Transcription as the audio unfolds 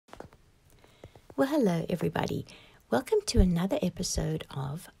Well, hello, everybody. Welcome to another episode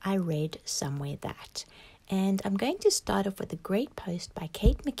of I Read Somewhere That. And I'm going to start off with a great post by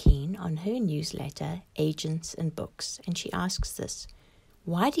Kate McKean on her newsletter, Agents and Books. And she asks this: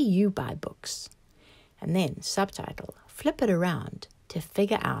 why do you buy books? And then, subtitle, flip it around to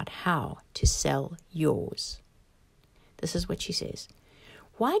figure out how to sell yours. This is what she says.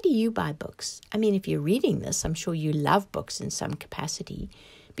 Why do you buy books? I mean, if you're reading this, I'm sure you love books in some capacity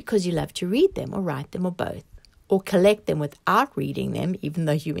because you love to read them or write them or both, or collect them without reading them, even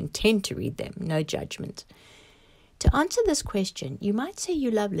though you intend to read them. No judgment. To answer this question, you might say you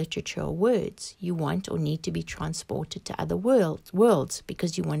love literature or words. You want or need to be transported to other worlds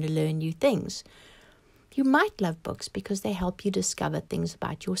because you want to learn new things. You might love books because they help you discover things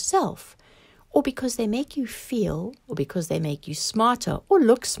about yourself, or because they make you feel, or because they make you smarter or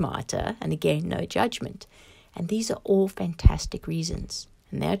look smarter, and again, no judgment. And these are all fantastic reasons,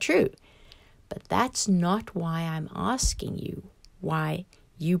 and they're true. But that's not why I'm asking you why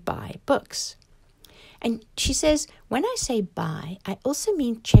you buy books. And she says, when I say buy, I also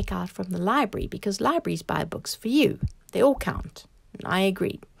mean check out from the library, because libraries buy books for you. They all count, and I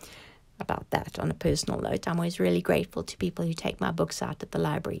agree about that. On a personal note, I'm always really grateful to people who take my books out at the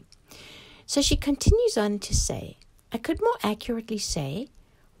library. So she continues on to say, I could more accurately say,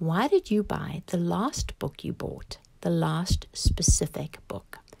 why did you buy the last book you bought, the last specific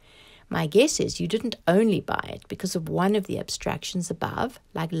book? My guess is you didn't only buy it because of one of the abstractions above,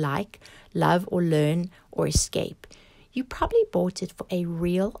 like, love, or learn, or escape. You probably bought it for a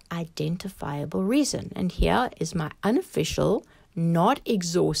real identifiable reason. And here is my unofficial, not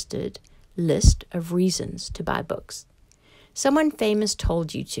exhausted list of reasons to buy books. Someone famous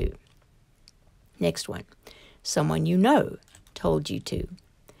told you to. Next one. Someone you know told you to.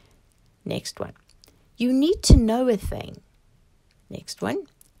 Next one. You need to know a thing. Next one.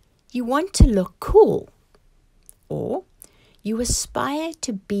 You want to look cool. Or you aspire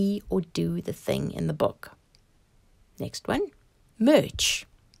to be or do the thing in the book. Next one. Merch.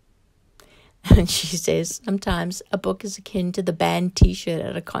 And she says, sometimes a book is akin to the band t-shirt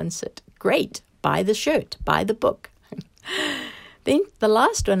at a concert. Great. Buy the shirt. Buy the book. Then the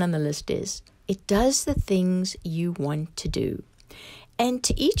last one on the list is, it does the things you want to do. And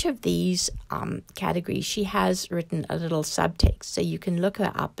to each of these categories, she has written a little subtext, so you can look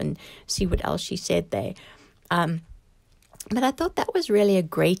her up and see what else she said there. But I thought that was really a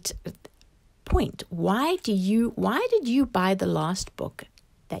great point. Why did you buy the last book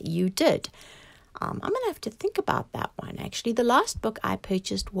that you did? I'm going to have to think about that one, actually. The last book I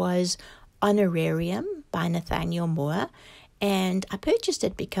purchased was Honorarium by Nathaniel Moore. And I purchased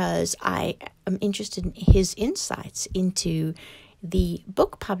it because I am interested in his insights into the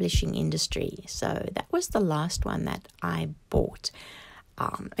book publishing industry. So that was the last one that I bought.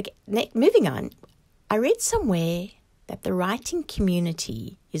 Moving on, I read somewhere that the writing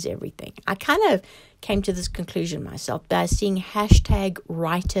community is everything. I kind of came to this conclusion myself by seeing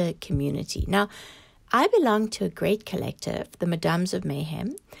 #writer community. Now, I belong to a great collective, the Mesdames of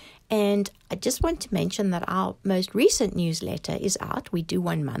Mayhem. And I just want to mention that our most recent newsletter is out. We do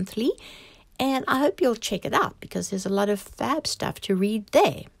one monthly. And I hope you'll check it out because there's a lot of fab stuff to read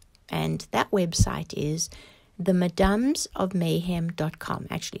there. And that website is themedamesofmayhem.com.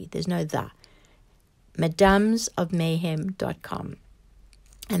 Actually, there's no the. Medamesofmayhem.com.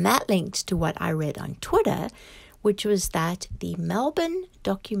 And that links to what I read on Twitter, which was that the Melbourne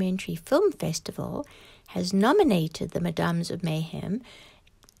Documentary Film Festival has nominated the Mesdames of Mayhem,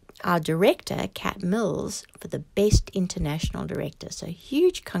 our director, Kat Mills, for the Best International Director. So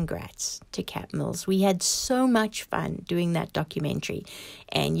huge congrats to Kat Mills. We had so much fun doing that documentary.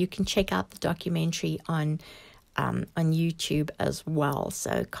 And you can check out the documentary on YouTube as well.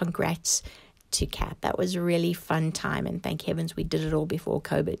 So congrats to Kat. That was a really fun time. And thank heavens we did it all before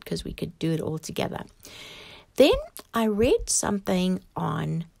COVID because we could do it all together. Then I read something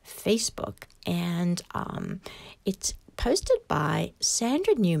on Facebook. And it's posted by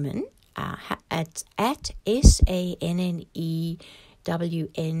Sandra Newman at SANNEWNMAN,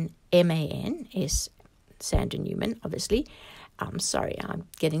 Sandra Newman, obviously. Sorry, I'm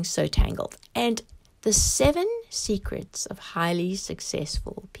getting so tangled. And the 7 secrets of highly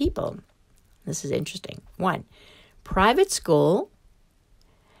successful people. This is interesting. 1, private school,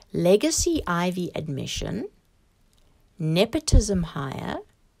 legacy Ivy admission, nepotism hire,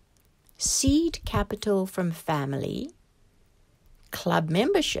 seed capital from family, club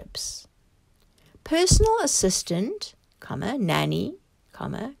memberships, personal assistant, nanny,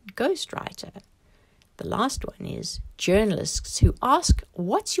 ghostwriter. The last one is journalists who ask,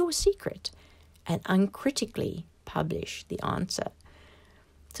 what's your secret? And uncritically publish the answer.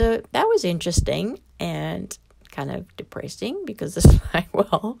 So that was interesting and kind of depressing, because it's like,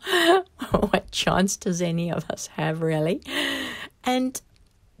 well, what chance does any of us have, really? And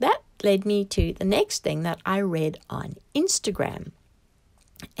that led me to the next thing that I read on Instagram.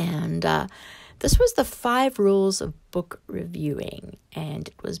 And this was the 5 rules of book reviewing, and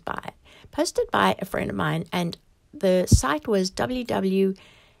it was posted by a friend of mine, and the site was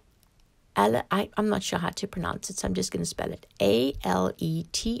I'm not sure how to pronounce it, so I'm just going to spell it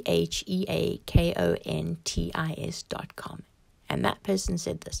ALETHEAKONTIS.com. And that person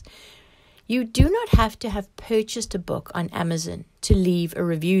said this: you do not have to have purchased a book on Amazon to leave a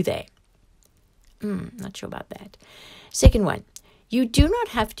review there. Not sure about that. Second one, you do not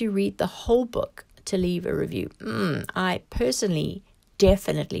have to read the whole book to leave a review. I personally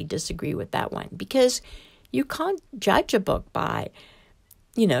definitely disagree with that one, because you can't judge a book by,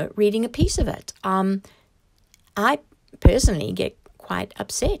 reading a piece of it. I personally get quite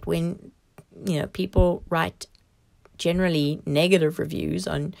upset when, people write generally negative reviews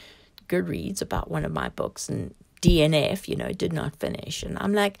on Goodreads about one of my books, and DNF, did not finish. And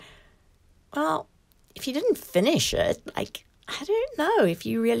I'm like, well, if you didn't finish it, like, I don't know if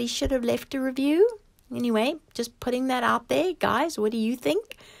you really should have left a review. Anyway, just putting that out there. Guys, what do you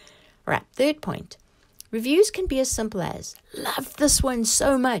think? All right, third point. Reviews can be as simple as, love this one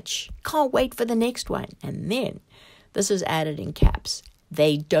so much, can't wait for the next one. And then, this is added in caps,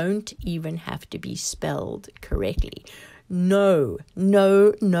 they don't even have to be spelled correctly. No.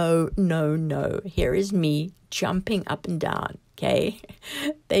 Here is me jumping up and down, okay?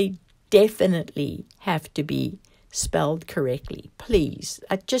 They definitely have to be spelled correctly, please.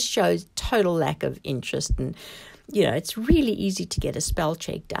 It just shows total lack of interest, and it's really easy to get a spell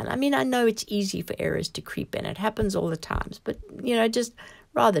check done. I mean, I know it's easy for errors to creep in. It happens all the times, but just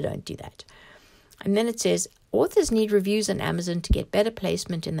rather don't do that. And then it says, authors need reviews on Amazon to get better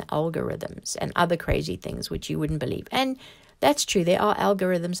placement in the algorithms and other crazy things which you wouldn't believe. And that's true. There are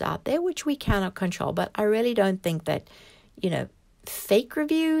algorithms out there which we cannot control, but I really don't think that, fake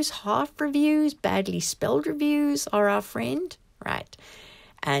reviews, half reviews, badly spelled reviews are our friend, right?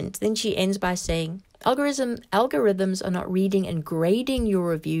 And then she ends by saying, algorithms are not reading and grading your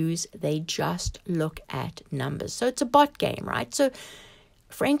reviews. They just look at numbers. So it's a bot game, right? So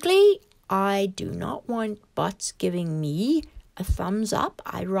frankly, I do not want bots giving me a thumbs up.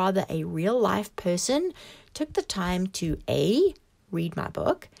 I'd rather a real life person took the time to A, read my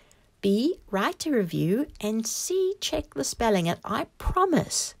book, B, write a review, and C, check the spelling. And I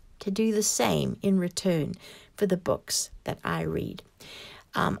promise to do the same in return for the books that I read.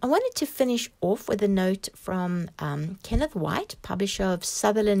 I wanted to finish off with a note from Kenneth White, publisher of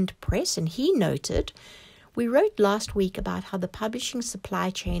Sutherland Press, and he noted, we wrote last week about how the publishing supply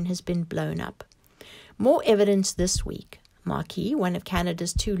chain has been blown up. More evidence this week. Marquee, one of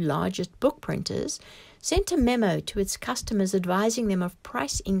Canada's 2 largest book printers, sent a memo to its customers advising them of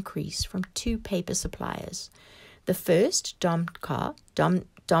price increase from 2 paper suppliers. The first, Domtar,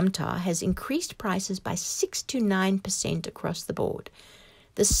 has increased prices by 6 to 9% across the board.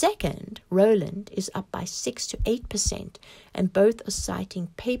 The second, Roland, is up by 6 to 8%, and both are citing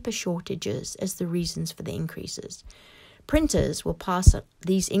paper shortages as the reasons for the increases. Printers will pass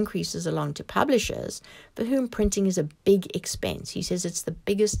these increases along to publishers, for whom printing is a big expense. He says it's the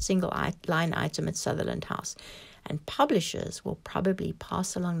biggest single line item at Sutherland House. And publishers will probably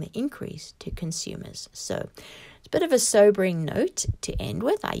pass along the increase to consumers. So it's a bit of a sobering note to end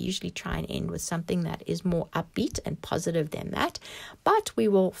with. I usually try and end with something that is more upbeat and positive than that. But we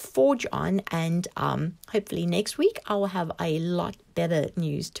will forge on, and hopefully next week I will have a lot better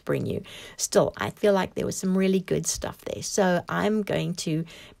news to bring you. Still, I feel like there was some really good stuff there. So I'm going to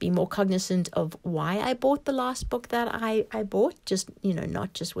be more cognizant of why I bought the last book that I bought. Just,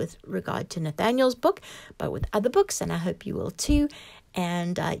 not just with regard to Nathaniel's book, but with other books. And I hope you will too.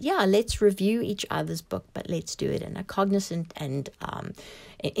 And let's review each other's book, but let's do it in a cognizant and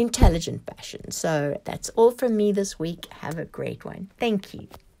intelligent fashion. So that's all from me this week. Have a great one. Thank you.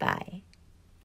 Bye.